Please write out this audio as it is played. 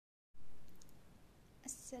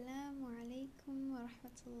Assalamu alaikum wa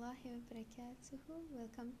rahmatullahi wa barakatuhu.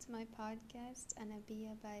 Welcome to my podcast,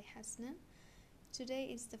 Anabiya by Hasna. Today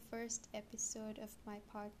is the first episode of my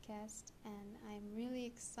podcast, and I'm really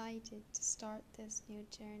excited to start this new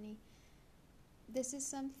journey. This is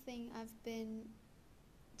something I've been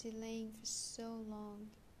delaying for so long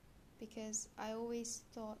because I always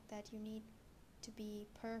thought that you need to be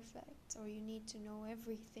perfect or you need to know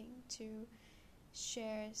everything to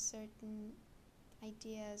share certain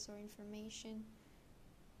ideas or information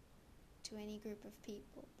to any group of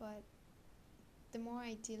people. But the more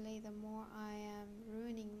I delay, the more I am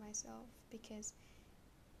ruining myself, because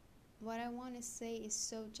what I want to say is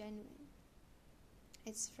so genuine.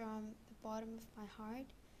 It's from the bottom of my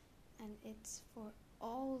heart, and it's for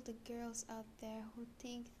all the girls out there who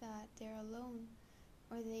think that they're alone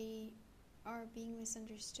or they are being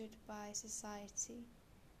misunderstood by society.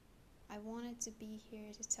 I wanted to be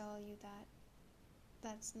here to tell you that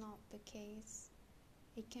that's not the case.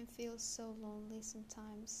 It can feel so lonely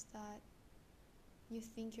sometimes that you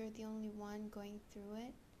think you're the only one going through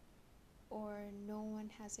it, or no one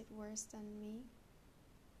has it worse than me.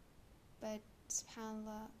 But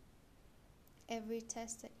subhanAllah, every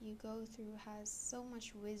test that you go through has so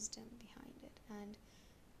much wisdom behind it, and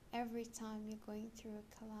every time you're going through a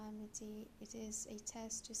calamity, it is a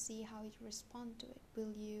test to see how you respond to it.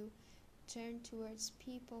 Will you turn towards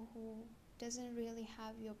people who doesn't really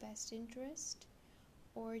have your best interest,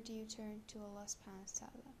 or do you turn to Allah subhanahu wa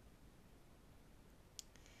ta'ala?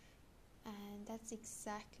 And that's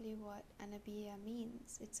exactly what Anabiya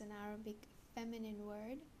means. It's an Arabic feminine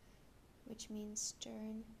word which means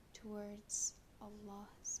turn towards Allah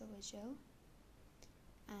Azza wa Jal.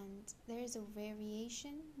 And there is a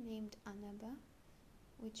variation named Anaba,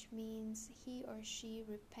 which means he or she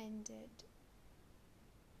repented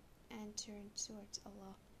and turned towards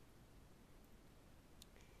Allah.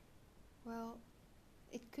 Well,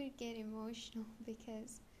 it could get emotional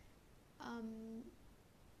because I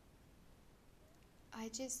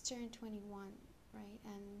just turned 21, right?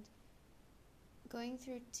 And going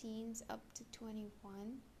through teens up to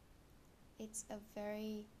 21, it's a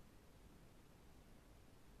very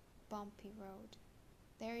bumpy road.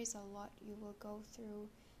 There is a lot you will go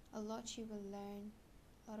through, a lot you will learn,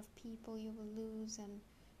 a lot of people you will lose, and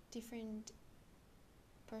different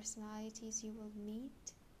personalities you will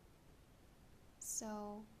meet.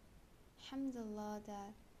 So, alhamdulillah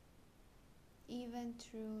that even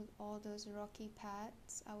through all those rocky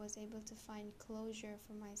paths, I was able to find closure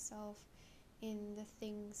for myself in the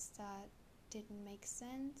things that didn't make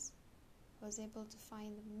sense. I was able to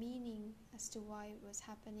find the meaning as to why it was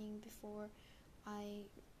happening before I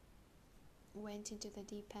went into the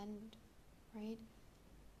deep end, right?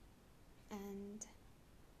 And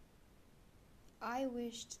I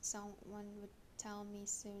wished someone would tell me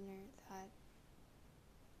sooner that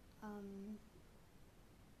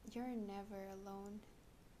you're never alone,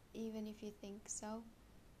 even if you think so,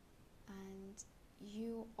 and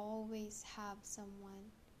you always have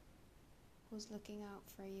someone who's looking out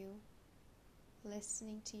for you,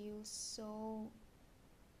 listening to you so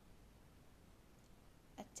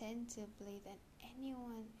attentively than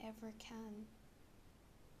anyone ever can.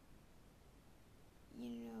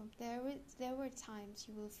 You know, there were times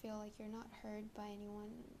you will feel like you're not heard by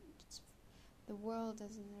anyone. The world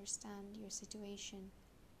doesn't understand your situation.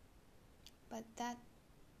 But that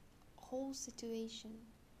whole situation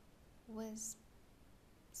was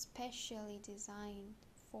specially designed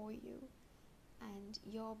for you, and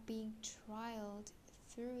you're being trialed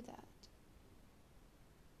through that.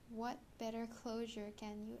 What better closure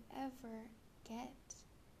can you ever get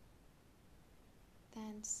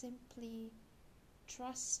than simply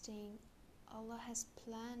trusting Allah has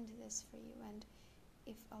planned this for you? And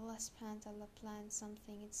if Allah subhanahu wa ta'ala planned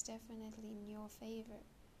something, it's definitely in your favor.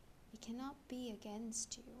 It cannot be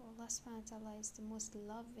against you. Allah subhanahu wa ta'ala is the most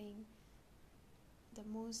loving, the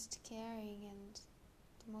most caring, and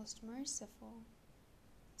the most merciful.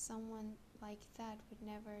 Someone like that would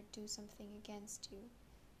never do something against you.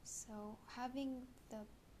 So having the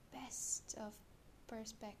best of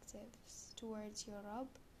perspectives towards your Rabb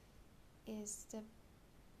is the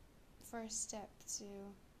first step to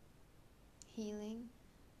healing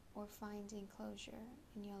or finding closure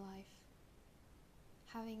in your life.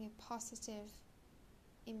 Having a positive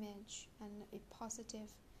image and a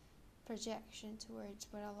positive projection towards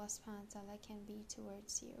what Allah subhanahu wa ta'ala can be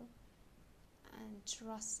towards you, and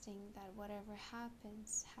trusting that whatever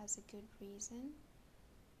happens has a good reason.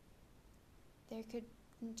 There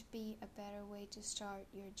couldn't be a better way to start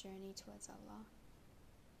your journey towards Allah.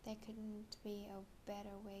 there couldn't be a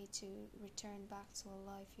better way to return back to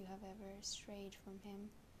Allah if you have ever strayed from Him.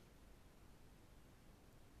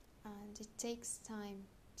 And it takes time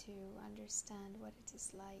to understand what it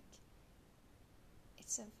is like.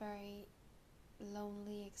 It's a very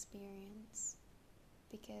lonely experience,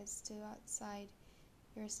 because to outside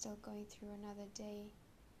you're still going through another day,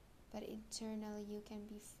 but internally you can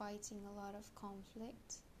be fighting a lot of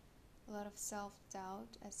conflict, a lot of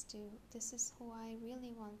self-doubt as to, this is who I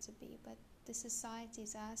really want to be, but the society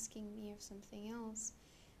is asking me of something else.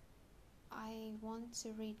 I want to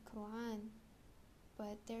read Quran,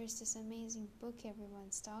 but there's this amazing book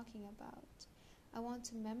everyone's talking about. I want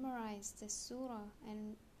to memorize this surah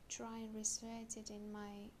and try and recite it in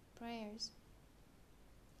my prayers,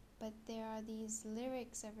 but there are these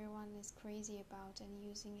lyrics everyone is crazy about and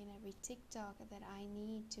using in every TikTok that I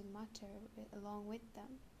need to mutter along with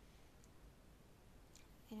them.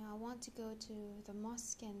 I want to go to the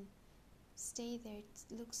mosque and stay there.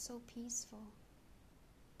 It looks so peaceful,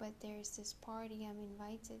 but there's this party I'm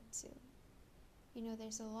invited to.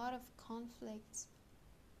 There's a lot of conflicts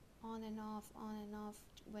on and off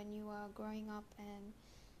when you are growing up and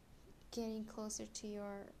getting closer to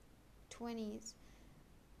your 20s.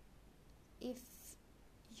 If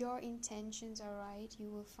your intentions are right, you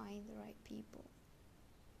will find the right people.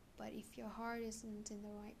 But if your heart isn't in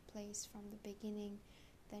the right place from the beginning,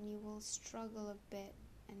 then you will struggle a bit,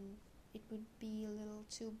 and it would be a little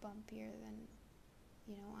too bumpier than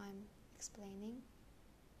I'm explaining.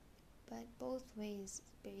 But both ways,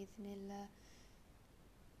 bi'idhnillah,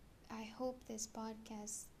 I hope this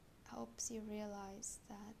podcast helps you realize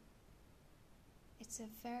that it's a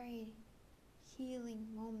very healing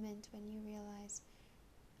moment when you realize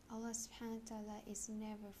Allah subhanahu wa ta'ala is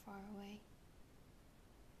never far away.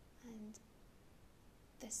 And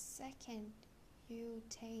the second you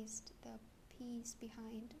taste the peace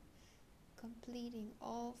behind completing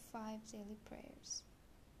all 5 daily prayers,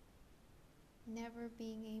 never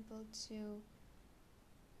being able to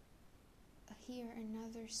hear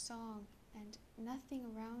another song, and nothing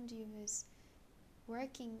around you is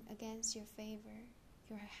working against your favor.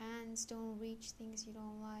 Your hands don't reach things you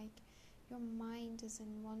don't like. Your mind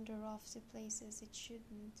doesn't wander off to places it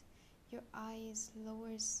shouldn't. Your eyes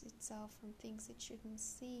lowers itself from things it shouldn't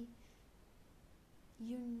see.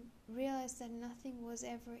 You realize that nothing was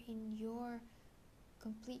ever in your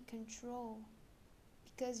complete control,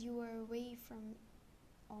 because you were away from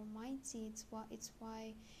Almighty. It's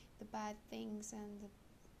why the bad things and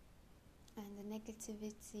the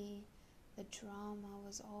negativity, the drama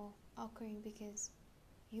was all occurring, because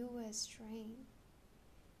you were straying.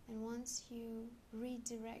 And once you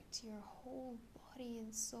redirect your whole body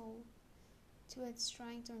and soul towards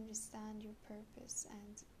trying to understand your purpose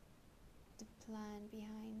and the plan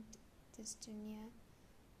behind this dunya,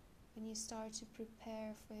 when you start to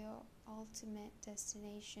prepare for your ultimate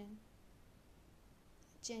destination,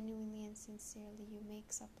 genuinely and sincerely you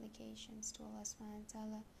make supplications to Allah subhanahu wa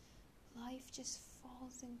ta'ala, life just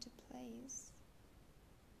falls into place.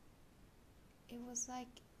 It was like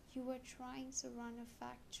you were trying to run a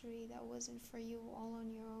factory that wasn't for you, all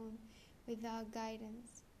on your own, without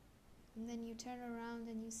guidance. And then you turn around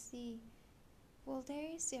and you see, well, there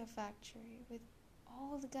is your factory with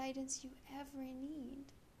all the guidance you ever need.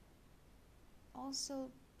 Also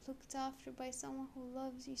looked after by someone who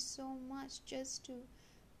loves you so much just to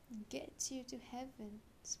get you to heaven,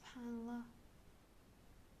 subhanallah.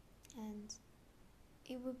 And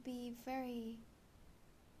it would be very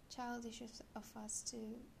childish of us to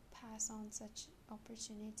pass on such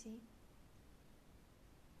opportunity.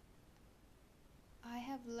 I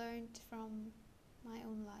have learned from my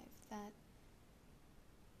own life that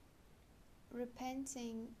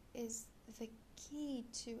repenting is the key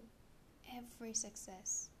to every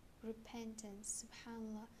success. Repentance,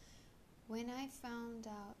 subhanallah. When I found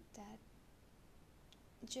out that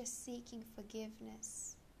just seeking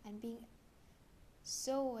forgiveness and being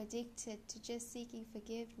so addicted to just seeking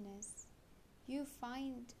forgiveness, you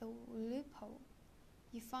find a loophole.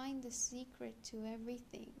 You find the secret to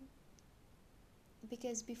everything.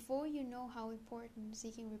 Because before you know how important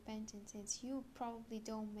seeking repentance is, you probably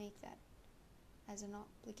don't make that as an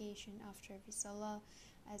obligation after every salah,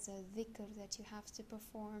 as a dhikr that you have to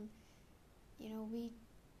perform. We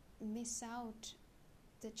miss out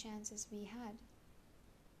the chances we had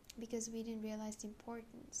because we didn't realize the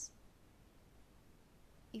importance.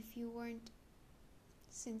 If you weren't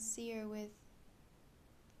sincere with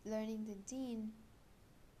learning the deen,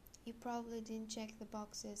 you probably didn't check the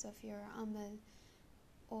boxes of your amal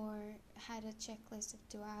or had a checklist of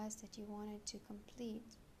du'as that you wanted to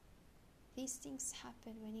complete. These things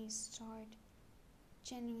happen when you start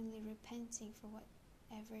genuinely repenting for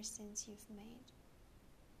whatever sins you've made.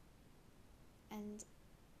 And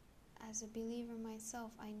as a believer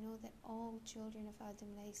myself, I know that all children of Adam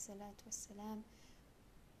alayhi salatu wassalam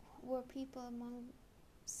were people among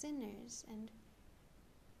sinners, and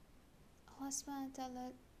Allah subhanahu wa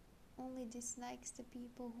ta'ala only dislikes the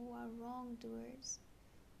people who are wrongdoers,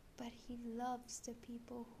 but He loves the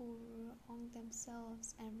people who wrong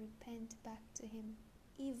themselves and repent back to Him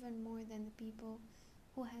even more than the people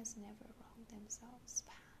who has never wronged themselves.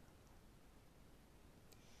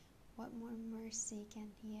 What more mercy can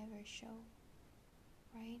He ever show,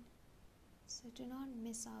 right? So do not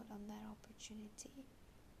miss out on that opportunity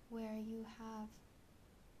where you have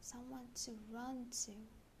someone to run to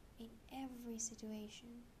in every situation,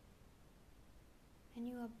 and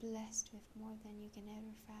you are blessed with more than you can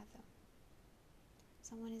ever fathom.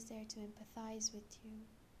 Someone is there to empathize with you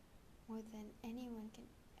more than anyone can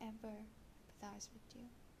ever empathize with you.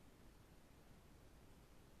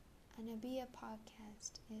 Anabiya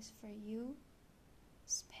podcast is for you,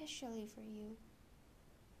 especially for you,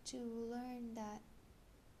 to learn that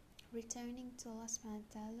returning to Allah subhanahu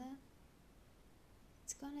wa ta'ala,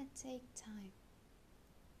 it's gonna take time,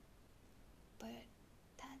 but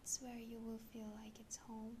that's where you will feel like it's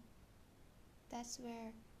home. That's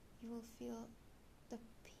where you will feel the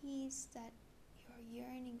peace that you're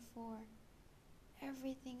yearning for.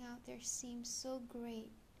 Everything out there seems so great,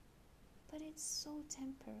 but it's so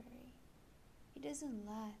temporary. It doesn't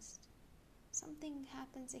last. Something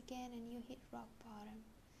happens again and you hit rock bottom.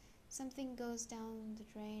 Something goes down the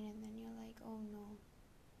drain and then you're like, oh no.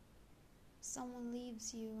 Someone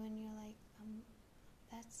leaves you and you're like,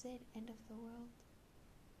 that's it, end of the world.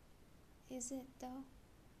 Is it though?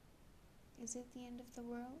 Is it the end of the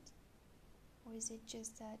world? Or is it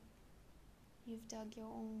just that you've dug your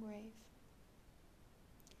own grave?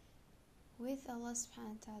 With Allah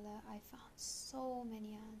subhanahu wa ta'ala, I found so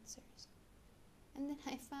many answers. And then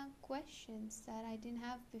I found questions that I didn't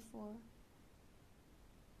have before.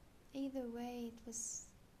 Either way, it was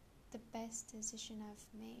the best decision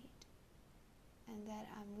I've made, and that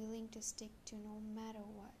I'm willing to stick to no matter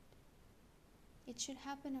what. It should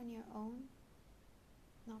happen on your own.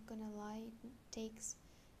 Not gonna lie, it takes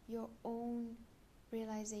your own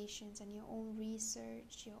realizations and your own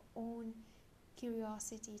research, your own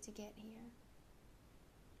curiosity to get here.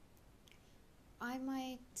 I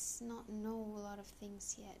might not know a lot of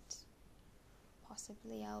things yet.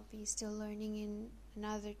 Possibly I'll be still learning in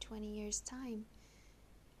another 20 years' time.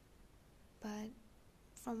 But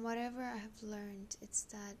from whatever I have learned, it's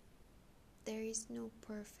that there is no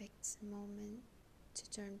perfect moment to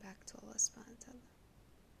turn back to Allah subhanahu wa ta'ala.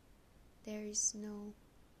 There is no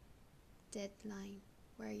deadline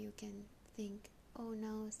where you can think, oh,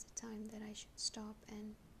 now is the time that I should stop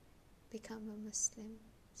and become a Muslim.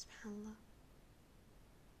 SubhanAllah.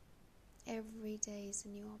 Every day is a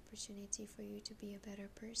new opportunity for you to be a better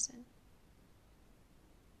person.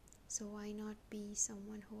 So why not be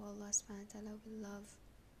someone who Allah subhanahu wa ta'ala will love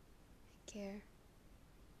and care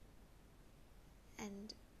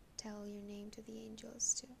and tell your name to the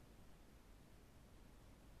angels too.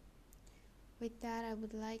 With that, I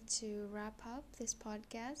would like to wrap up this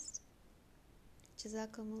podcast.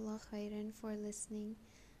 Jazakumullah khairan for listening.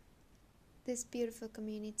 This beautiful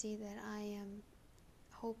community that I am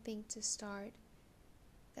hoping to start,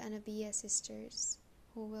 the Anabiya sisters,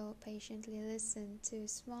 who will patiently listen to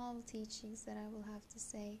small teachings that I will have to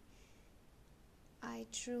say. I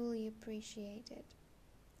truly appreciate it,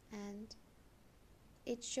 and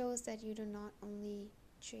it shows that you do not only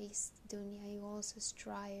chase dunya, you also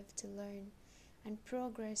strive to learn and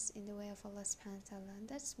progress in the way of Allah subhanahu wa ta'ala, and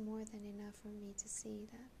that's more than enough for me to see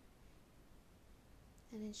that.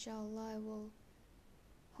 And inshallah I will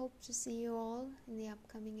hope to see you all in the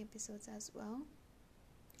upcoming episodes as well.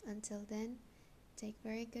 Until then, take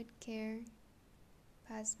very good care.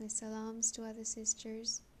 Pass my salams to other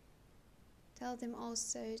sisters. Tell them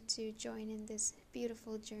also to join in this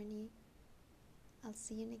beautiful journey. I'll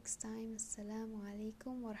see you next time. Assalamu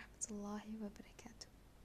alaikum wa rahmatullahi wa barakatuh.